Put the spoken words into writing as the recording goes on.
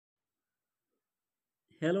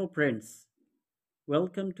Hello friends,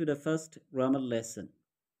 welcome to the first grammar lesson.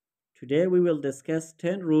 Today we will discuss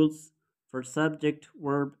 10 rules for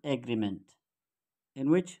subject-verb agreement,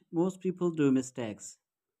 in which most people do mistakes.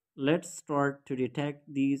 Let's start to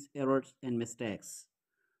detect these errors and mistakes.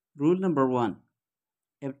 Rule number 1.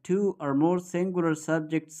 If two or more singular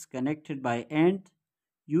subjects connected by and,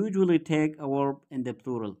 usually take a verb in the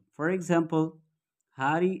plural. For example,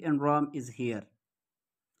 Hari and Ram is here.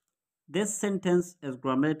 This sentence is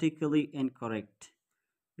grammatically incorrect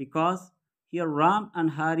because here Ram and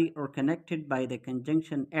Hari are connected by the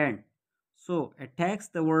conjunction and. So it takes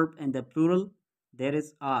the verb in the plural, there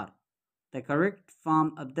is are. The correct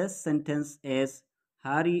form of this sentence is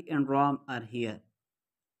Hari and Ram are here.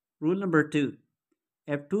 Rule number 2.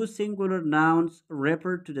 If two singular nouns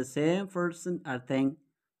refer to the same person or thing,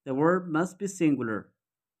 the verb must be singular.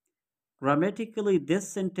 Grammatically, this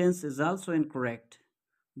sentence is also incorrect,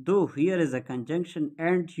 though here is a conjunction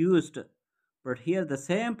and used, but here the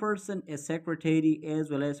same person is secretary as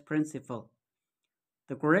well as principal.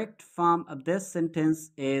 The correct form of this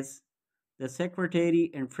sentence is the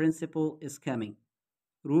secretary and principal is coming.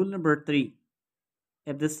 Rule number 3.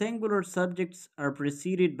 If the singular subjects are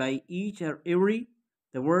preceded by each or every,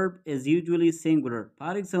 the verb is usually singular.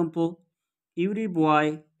 For example, every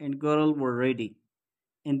boy and girl were ready.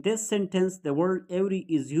 In this sentence, the word every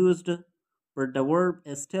is used, but the verb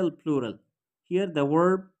is still plural. Here, the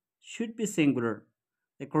verb should be singular.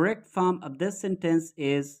 The correct form of this sentence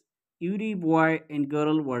is every boy and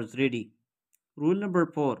girl was ready. Rule number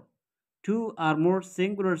 4. Two or more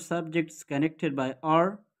singular subjects connected by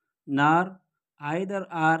are, nor, either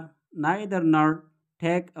are, neither nor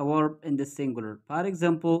take a verb in the singular. For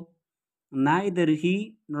example, neither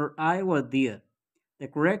he nor I were there. The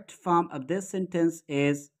correct form of this sentence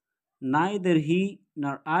is neither he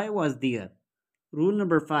nor I was there. Rule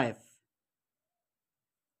number 5.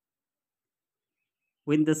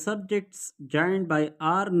 When the subjects joined by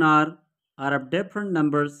are nor are of different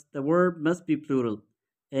numbers, the verb must be plural,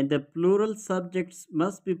 and the plural subjects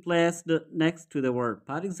must be placed next to the verb.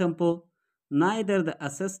 For example, neither the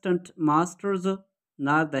assistant masters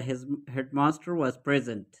nor the headmaster was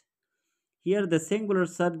present. Here the singular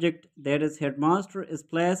subject, that is headmaster, is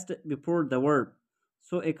placed before the verb.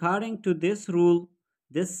 So according to this rule,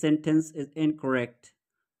 this sentence is incorrect.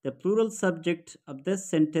 The plural subject of this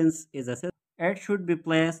sentence is assistant. It should be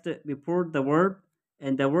placed before the verb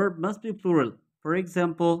and the verb must be plural. For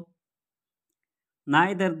example,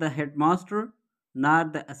 neither the headmaster nor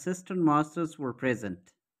the assistant masters were present.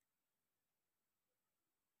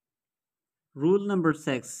 Rule number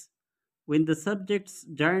 6. When the subjects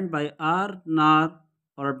joined by are, nor,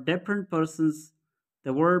 or of different persons,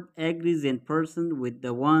 the verb agrees in person with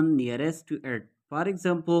the one nearest to it. For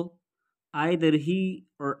example, either he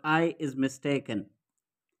or I is mistaken.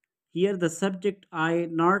 Here the subject I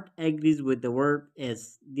not agrees with the verb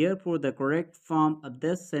is. Therefore, the correct form of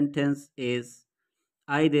this sentence is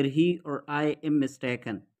either he or I am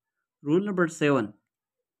mistaken. Rule number 7.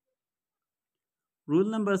 Rule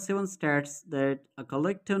number 7 states that a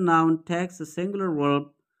collective noun takes a singular verb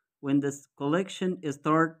when the collection is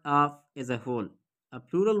thought of as a whole, a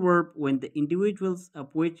plural verb when the individuals of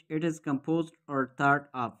which it is composed are thought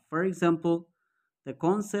of. For example, the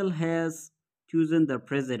council has chosen the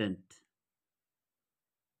president.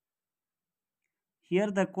 Here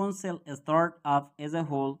the council is thought of as a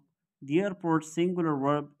whole, therefore singular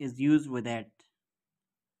verb is used with it.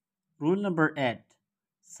 Rule number 8.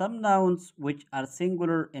 Some nouns which are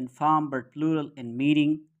singular in form but plural in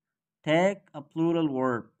meaning take a plural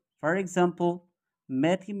verb. For example,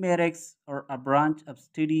 mathematics are a branch of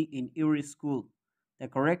study in every school. The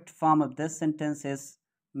correct form of this sentence is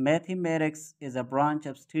mathematics is a branch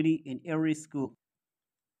of study in every school.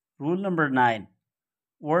 Rule number 9.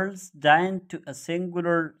 Words joined to a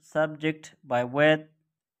singular subject by with,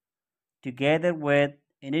 together with,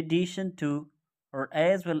 in addition to, or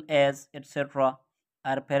as well as, etc.,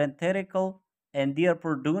 are parenthetical and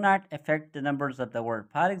therefore do not affect the numbers of the word.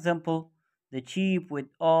 For example, the chief with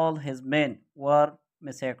all his men were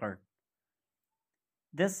massacred.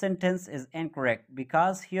 This sentence is incorrect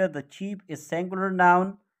because here the chief is singular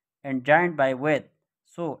noun and joined by with,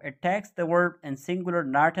 so it takes the verb in singular,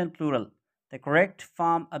 not in plural. The correct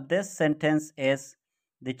form of this sentence is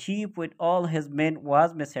the chief with all his men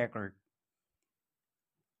was massacred.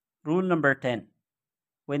 Rule number 10.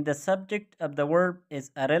 When the subject of the verb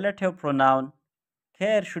is a relative pronoun,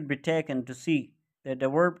 care should be taken to see that the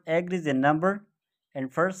verb agrees in number and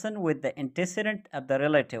person with the antecedent of the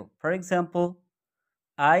relative. For example,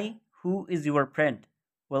 I, who is your friend,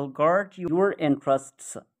 will guard your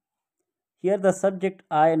interests. Here the subject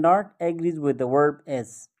I not agrees with the verb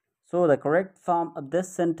is. So the correct form of this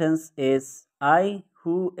sentence is I,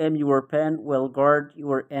 who am your pen, will guard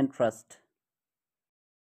your interest.